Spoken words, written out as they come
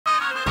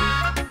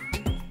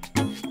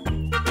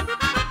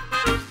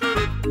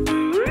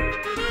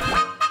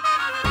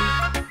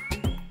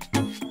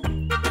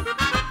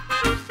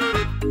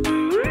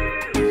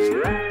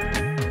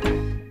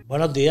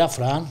Buenos días,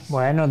 Fran.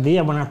 Buenos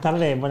días, buenas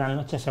tardes, buenas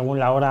noches, según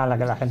la hora a la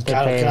que la gente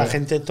Claro, esté. es que la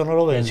gente esto no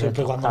lo ve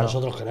siempre cuando claro.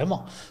 nosotros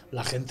queremos.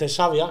 La gente es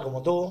sabia,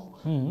 como tú,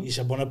 y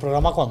se pone el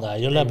programa cuando a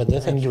ellos les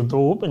apetece. En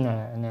YouTube,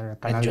 en el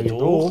canal de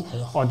YouTube.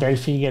 O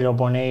Telfy, que lo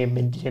pone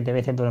 27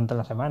 veces durante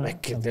la semana. Es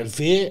que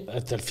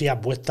Telfy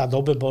apuesta a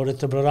tope por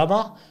este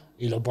programa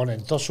y lo pone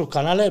en todos sus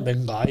canales.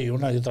 Venga, ahí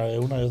una y otra vez,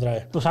 una y otra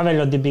vez. Tú sabes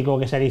lo típico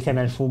que se dice en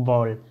el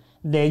fútbol.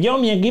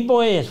 Mi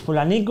equipo es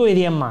fulanico y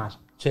 10 más.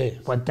 Sí.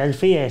 Pues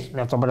Telfy es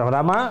nuestro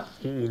programa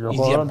y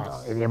luego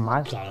 10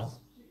 más. Claro,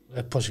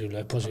 es posible,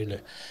 es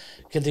posible.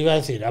 ¿Qué te iba a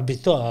decir? ¿Has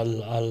visto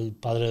al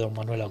padre de don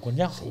Manuel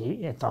Acuña? Sí,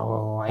 he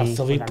estado ahí.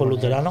 Arzobispo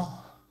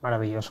luterano.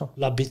 Maravilloso.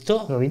 ¿Lo has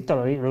visto? Lo he visto,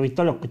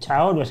 lo he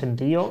escuchado, lo he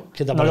sentido.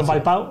 ¿Qué te ha no lo he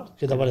parecido? palpado.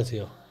 ¿Qué te ha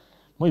parecido?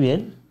 Muy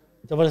bien.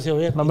 ¿Te ha parecido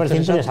bien? Me ha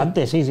parecido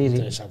interesante, sí.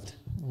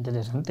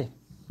 Interesante.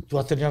 ¿Tú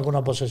has tenido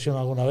alguna posesión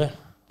alguna vez?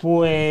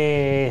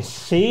 Pues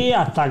sí,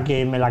 hasta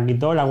que me la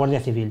quitó la Guardia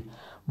Civil.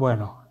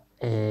 Bueno,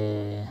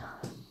 se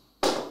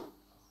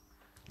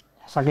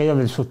ha caído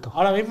del susto.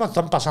 Ahora mismo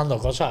están pasando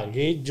cosas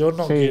aquí. Yo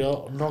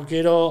no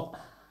quiero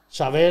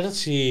saber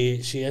si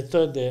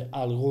esto es de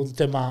algún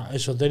tema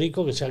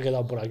esotérico que se ha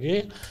quedado por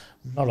aquí.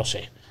 No lo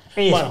sé.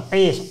 ¿Es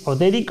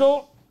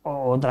esotérico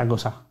o otra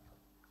cosa?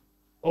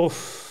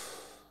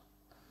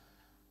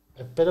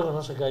 Espero que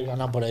no se caiga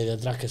nada por ahí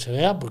detrás que se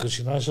vea, porque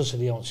si no eso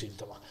sería un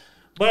síntoma.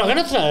 Bueno, ¿qué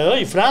nos trae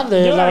hoy, Fran?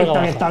 Yo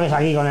esta vez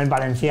aquí con el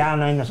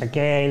Valenciano y no sé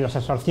qué, y los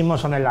exorcismos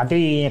son en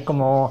latín, es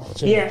como...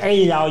 Sí. Y he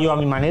hilado yo a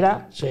mi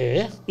manera.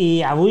 Sí.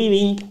 Y avui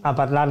vinc a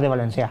parlar de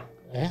Valencià.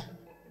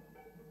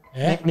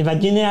 Mi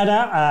vaig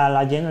ara a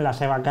la gent en la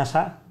seva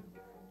casa.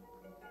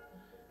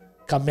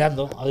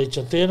 Cambiando. Ha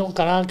dicho, estoy en un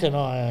canal que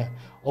no es...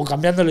 O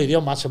cambiando el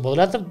idioma. ¿Se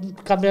podrá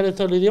cambiar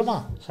esto el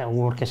idioma?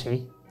 Seguro que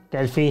sí.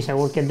 Telfy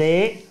seguro que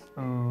té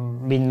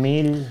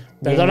 20.000...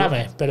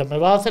 Perdóname, ¿pero me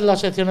vas a hacer la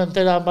sección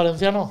entera en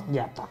valenciano?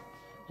 Ya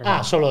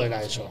está. Solo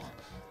era eso.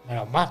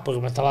 Menos más,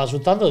 porque me estaba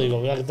asustando.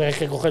 Digo, voy a tener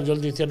que coger yo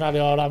el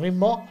diccionario ahora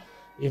mismo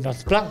y no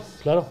es plan,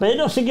 claro.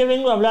 Pero sí que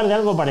vengo a hablar de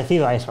algo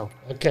parecido a eso.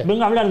 ¿Qué?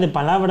 Vengo a hablar de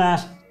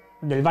palabras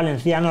del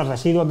valenciano,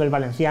 residuos del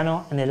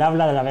valenciano en el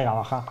habla de la Vega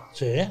Baja.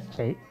 Sí.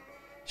 Sí.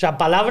 O sea,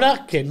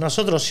 palabras que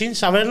nosotros sin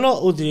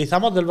saberlo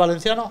utilizamos del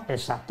valenciano.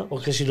 Exacto.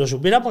 Porque si lo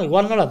supiéramos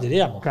igual no las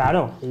diríamos.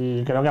 Claro,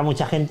 y creo que a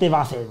mucha gente va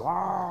a hacer...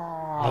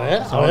 A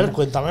ver,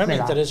 cuéntame, me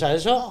interesa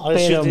eso. A ver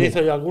si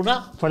utilizo yo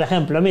alguna. Por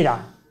ejemplo, mira,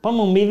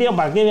 ponme un vídeo.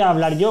 ¿Para qué voy a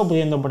hablar yo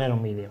pudiendo poner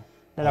un vídeo?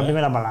 De la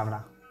primera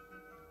palabra.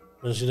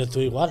 Pero si eres tú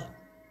igual.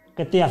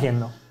 ¿Qué estoy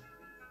haciendo?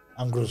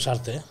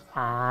 Engrusarte, ¿eh?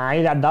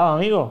 Ahí le has dado,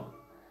 amigo.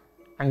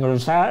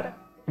 Engrusar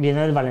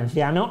viene del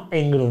valenciano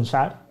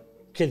engrunsar.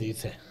 ¿Qué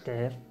dice?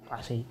 Que es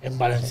así. ¿En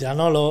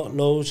valenciano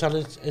lo usan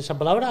esa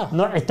palabra?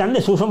 No, está en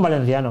desuso en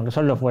valenciano, que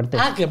son los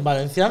fuertes. Que en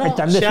valenciano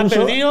se ha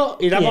perdido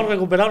y la hemos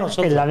recuperado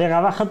nosotros. En la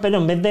Vega Baja, pero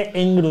en vez de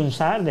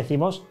engrunsar,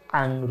 decimos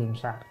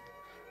angrunsar.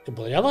 Que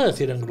podríamos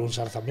decir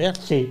engrunsar también.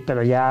 Sí,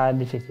 pero ya es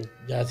difícil.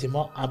 Ya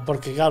decimos,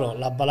 porque claro,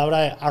 la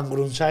palabra es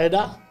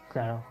angrunsaera.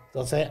 Claro.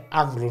 Entonces,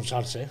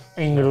 angrunsarse.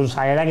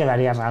 Engrunsaera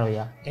quedaría raro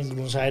ya.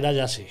 Engrunsaera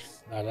ya sí.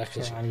 La verdad es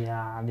que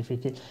quedaría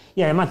difícil.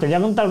 Y además te voy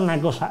a contar una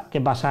cosa que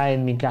pasa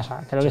en mi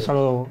casa, creo que es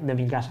solo de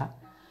mi casa.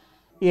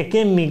 Y es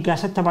que en mi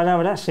casa esta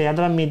palabra se ha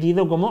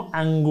transmitido como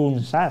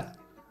angunsar.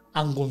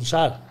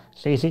 Angunsar.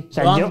 Sí. O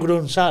sea, no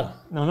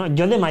angrunsar. No,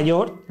 yo de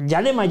mayor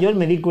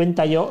me di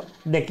cuenta yo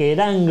de que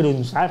era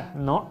angrunsar,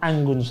 no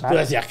angunsar. Tú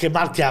decías, qué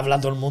mal que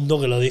habla todo el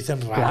mundo, que lo dicen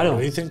raro. Claro. Lo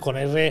dicen con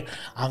R,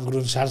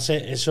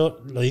 angrunsarse, eso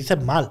lo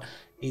dicen mal.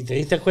 Y te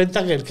diste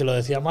cuenta que el que lo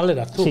decía mal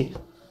eras tú. Sí.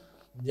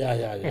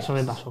 Ya. Eso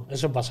me pasó.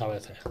 Eso pasa a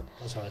veces.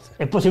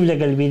 Es posible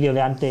que el vídeo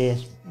de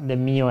antes, del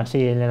mío,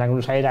 así, en la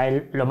cruza, era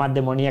lo más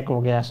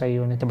demoníaco que ha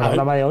salido en este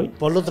programa de hoy.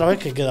 Ponlo otra vez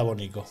que queda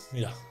bonito.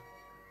 Mira.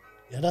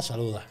 Y ahora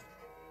saluda.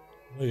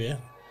 Muy bien.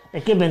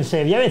 Es que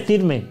pensé, voy a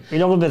vestirme. Y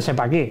luego pensé,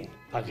 ¿para qué?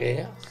 ¿Para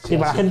qué? Sí,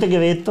 para la gente que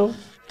ve esto.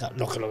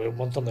 Los que lo ve un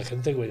montón de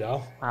gente,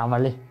 cuidado.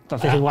 Vale.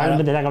 Entonces igual me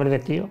tendría que haber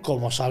vestido.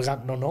 Como salga,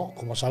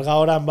 como salga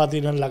ahora en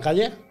batir en la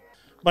calle.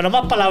 Bueno,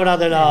 más palabras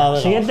de la...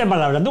 Siguiente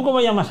palabra. ¿Tú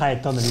cómo llamas a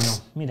esto, Andrino?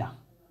 Mira.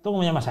 ¿Tú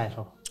cómo llamas a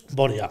eso?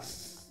 Boria.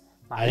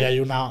 Vale. Ahí hay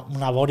una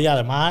boria,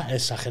 además,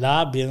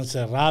 exagerada, bien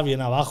cerrada, bien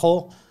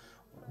abajo.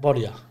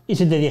 Boria. ¿Y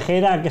si te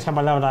dijera que esa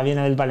palabra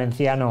viene del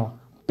valenciano,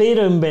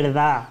 pero en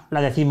verdad la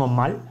decimos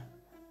mal?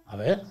 A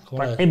ver,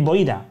 ¿cómo pues es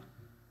boira.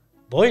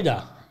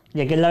 ¿Boira?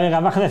 Y aquí en la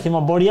Vega Baja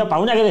decimos boria,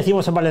 para una que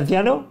decimos en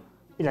valenciano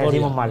y la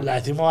decimos mal. La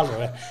decimos al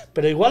revés.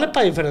 Pero igual es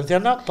para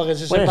diferenciarnos, para que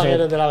se sepa que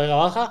eres de la Vega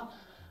Baja.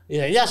 Y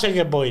de, ya sé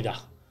que es boira.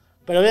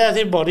 Pero voy a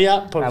decir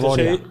boria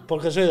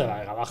porque soy de la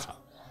Vega Baja.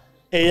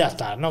 Y ya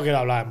está, no quiero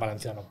hablar en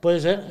valenciano.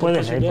 ¿Puede ser?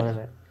 Puede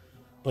ser.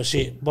 Pues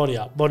sí,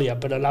 boria.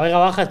 Pero en la Vega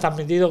Baja está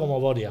admitido como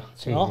boria,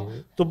 ¿no?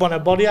 Sí. Tú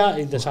pones boria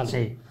y te sale.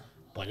 Sí.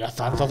 Pues ya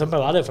está, entonces me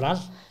vale, Fran.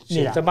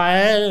 Si el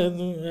tema es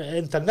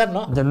entender,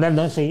 ¿no?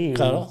 Entender, sí.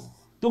 Claro.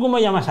 ¿Tú cómo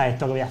llamas a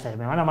esto que voy a hacer?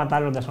 Me van a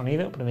matar los de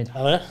sonido, pero mira.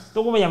 A ver.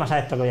 ¿Tú cómo llamas a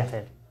esto que voy a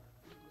hacer?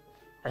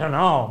 Eso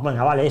no.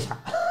 Venga, vale, esa.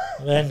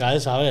 Venga,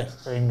 esa, a ver.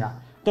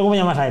 Venga. ¿Tú cómo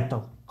llamas a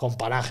esto?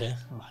 Comparaje.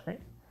 Vale.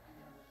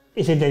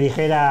 Y si te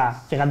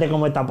dijera, fíjate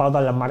cómo he tapado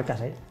todas las marcas,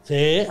 ¿eh?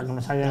 Sí, me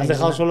has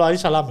dejado solo ahí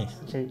salami.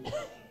 Sí.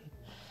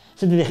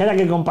 Si te dijera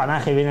que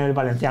companaje viene del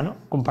valenciano,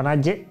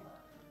 companaje.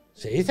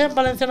 ¿Se dice en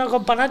valenciano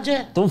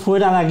companaje? Tú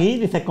fuera de aquí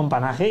dices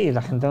companaje y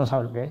la gente no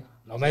sabe lo que es.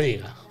 No me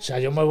digas. O sea,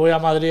 yo me voy a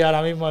Madrid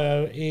ahora mismo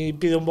y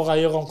pido un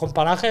bocadillo con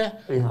companaje.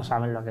 Y no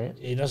saben lo que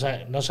es. ¿Y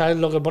no sabes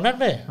lo que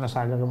ponerme? No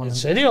saben lo que ponerme. ¿En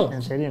serio?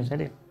 En serio, en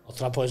serio.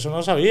 Ostras, pues eso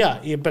no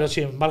sabía. Pero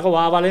sin embargo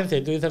vas a Valencia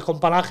y tú dices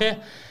companaje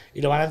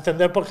y lo van a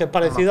entender porque es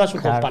parecido a su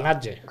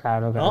companaje.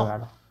 Claro, ¿no?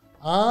 claro.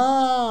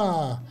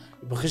 Ah,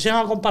 ¿y por qué se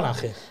llama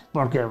companaje?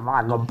 Porque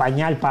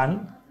acompaña el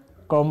pan.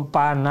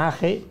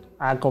 Companaje,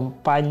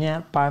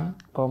 acompaña pan,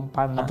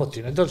 companaje. Ah, pues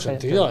tiene todo el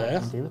sentido, ¿eh?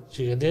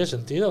 Sí que tiene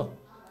sentido.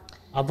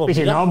 Ah, pues y si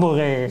mira, no,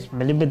 porque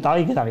me lo he inventado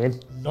y queda bien.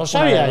 no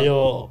sabía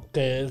yo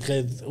que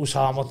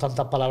usábamos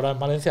tantas palabras en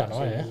valenciano,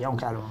 Sí, ¿eh?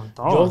 aunque a lo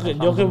montón.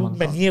 Yo que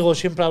me niego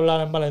siempre a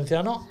hablar en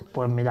valenciano.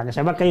 Pues mira, que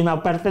sepas que hay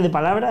una parte de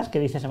palabras que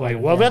dices en Pues valenciano.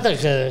 igual voy a tener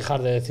que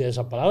dejar de decir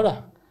esas palabras.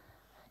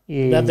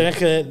 Y Voy a tener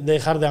que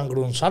dejar de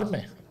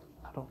angrunsarme.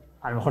 claro,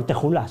 a lo mejor te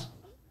julas.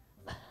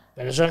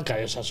 Pero eso es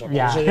callosa solo.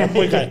 Ya. Eso ya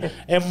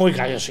es muy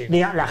callosino.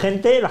 Diga, la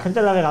gente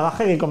de la Vega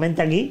Baja que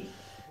comente aquí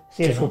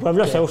si en su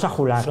pueblo se usa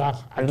jular. Fran,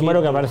 El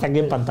número que aparece aquí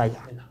en pantalla.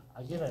 Mira,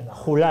 aquí no hay nada.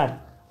 Jular.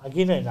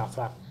 Aquí no hay nada,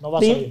 Fran. No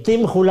vas a ir.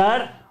 Team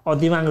jular o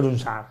team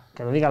angrunsar.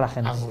 Que lo diga la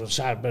gente.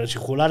 Angrunsar, pero si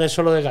jular es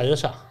solo de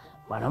callosa.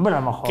 Bueno, pero a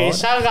lo mejor. Que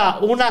salga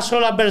una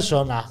sola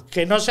persona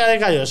que no sea de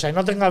callosa y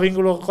no tenga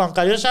vínculos con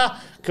callosa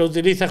que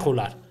utilice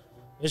jular.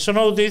 Eso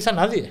no lo utiliza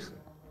nadie.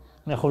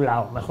 Me he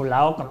julado.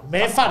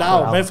 Me he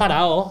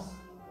farado.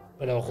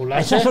 Pero jular.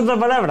 Esa es otra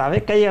palabra,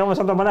 ¿ves que ahí llegamos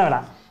a otra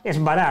palabra?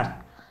 Esvarar.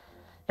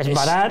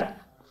 Esvarar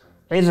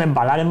es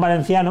resbalar en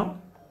valenciano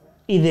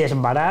y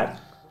desvarar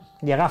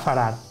llega a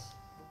farar.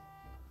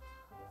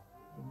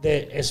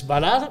 De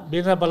esvarar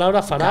viene la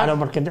palabra farar. Claro,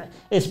 porque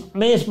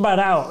me he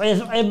esvarado,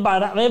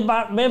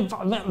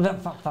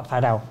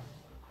 farao.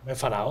 Me he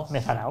farado. Me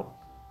he farao.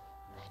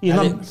 Y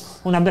Vale.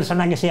 una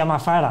persona que se llama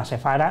Fara, se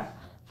fara,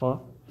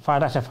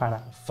 Fara se fara.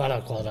 Fara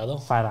al cuadrado.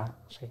 Fara,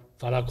 sí.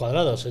 Fara al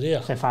cuadrado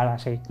sería. Se fara,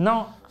 sí.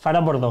 No,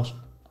 Fara por dos.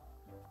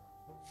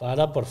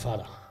 Fara por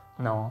fara.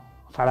 No,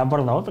 Fara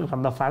por dos, porque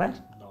son dos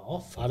faras. No,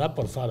 fara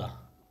por fara.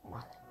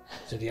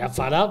 Sería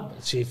fara.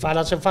 Si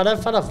fara se fara, es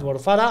fara por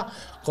fara.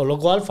 Con lo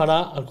cual, fara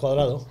al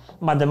cuadrado.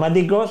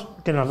 Matemáticos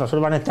que nos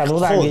resuelvan esta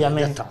duda. Joder, Aquí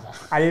llamen ya estamos.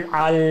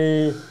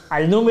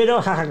 al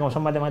número, jaja, como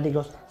son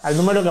matemáticos, al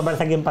número que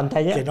aparece aquí en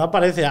pantalla. Que no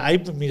aparece.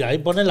 Ahí, mira, ahí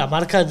pone la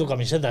marca de tu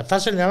camiseta.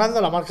 Estás señalando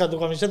la marca de tu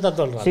camiseta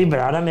todo el rato. Sí,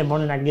 pero ahora me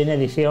ponen aquí en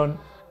edición.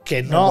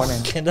 Que no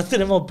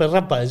tenemos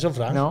perras para eso,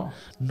 Fran. No.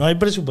 No hay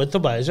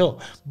presupuesto para eso.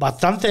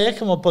 Bastante es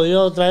que hemos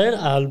podido traer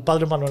al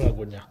padre Manuel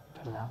Acuña.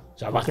 O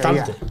sea,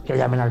 bastante. Que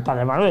llamen al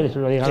padre Manuel y se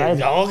lo digan a él.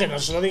 No, que no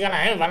se lo digan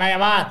a él. Van a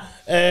llamar.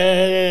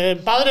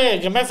 Padre,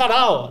 que me he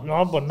farado.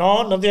 No, pues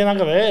no tiene nada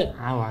que ver.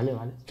 Ah, vale.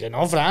 Que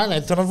no, Fran,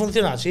 esto no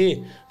funciona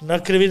así. No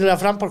escribirle a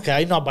Fran porque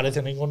ahí no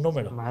aparece ningún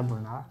número. Vale,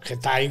 pues nada. Que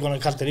está ahí con el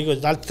cartelico y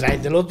tal.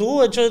 Tráetelo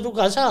tú, hecho de tu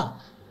casa.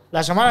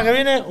 La semana que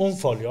viene, un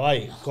folio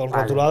ahí, con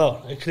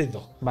rotulador,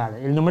 escrito.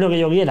 Vale, el número que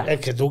yo quiera. El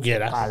que tú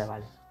quieras. Vale.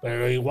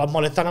 Pero igual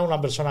molestan a una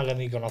persona que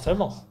ni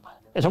conocemos.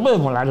 Eso puede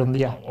molar un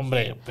día.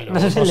 Hombre, pero. No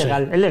sé si es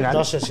legal, es legal.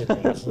 No sé si es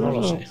legal, no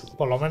lo sé.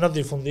 Por lo menos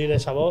difundir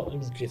esa voz,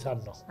 quizás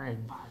no. Vale,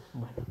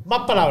 bueno. Más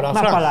palabras,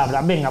 Más Fran.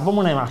 palabras. Venga, ponme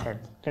una imagen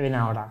que viene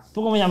ahora.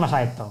 ¿Tú cómo llamas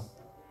a esto?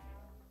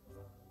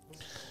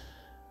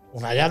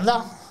 ¿Una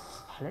llanda?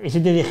 Vale. ¿Y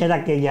si te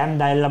dijera que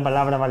llanda es la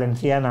palabra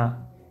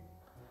valenciana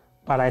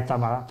para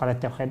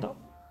este objeto?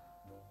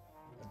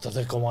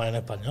 Entonces, ¿cómo es en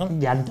español?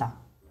 Llanta.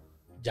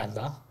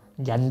 Llanda.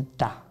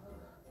 Llanta.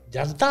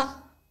 ¿Llanta?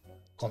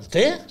 ¿Con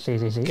T? Sí.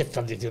 ¿Qué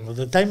estás diciendo?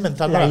 Te estás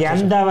inventando La las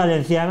llanta cosas.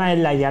 valenciana es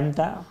la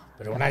llanta.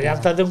 Pero una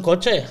llanta es de un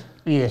coche.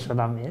 Y eso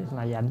también,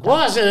 una llanta.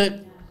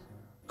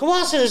 ¿Cómo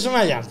va a ser eso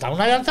una llanta?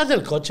 Una llanta es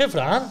del coche,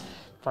 Fran.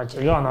 Pues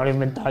chico, no lo he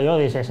inventado yo,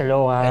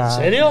 díselo a... ¿En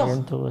serio?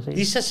 Sí.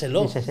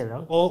 Díseselo.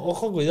 Díseselo.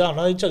 Ojo, cuidado,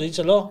 no he dicho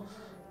díselo.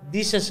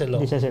 Díseselo.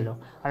 Díseselo.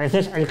 A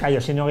veces el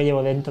callosino que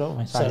llevo dentro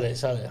me sale.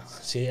 Sale.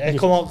 Sí, es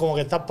como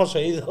que estás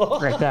poseído.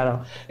 Pues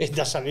claro. Y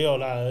te ha salido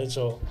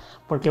eso.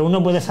 Porque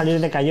uno puede salir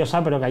de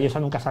callosa, pero callosa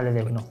nunca sale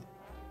de uno.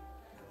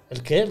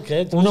 ¿El qué? ¿El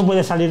qué? Uno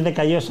puede salir de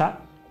callosa,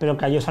 pero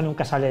callosa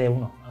nunca sale de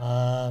uno.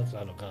 Ah,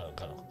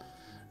 claro.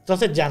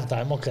 Entonces,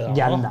 llanta, hemos quedado.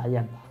 Llanta.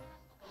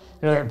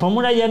 Pero ponme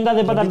una llanta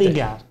de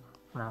patatillas.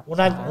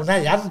 Una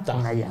llanta.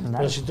 Una llanta.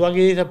 Pero si tú aquí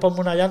dices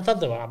ponme una llanta,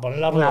 te van a poner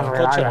la rueda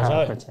del coche, ¿no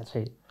sabes?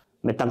 Sí.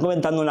 Me están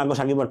comentando una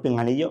cosa aquí por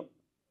pinganillo.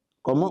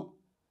 ¿Cómo?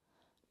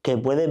 Que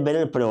puedes ver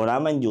el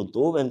programa en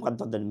YouTube en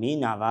cuanto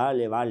termina.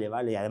 Vale.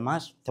 Y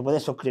además te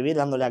puedes suscribir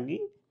dándole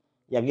aquí.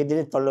 Y aquí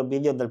tienes todos los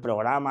vídeos del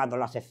programa, todas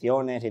las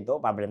secciones y todo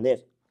para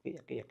aprender.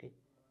 Aquí.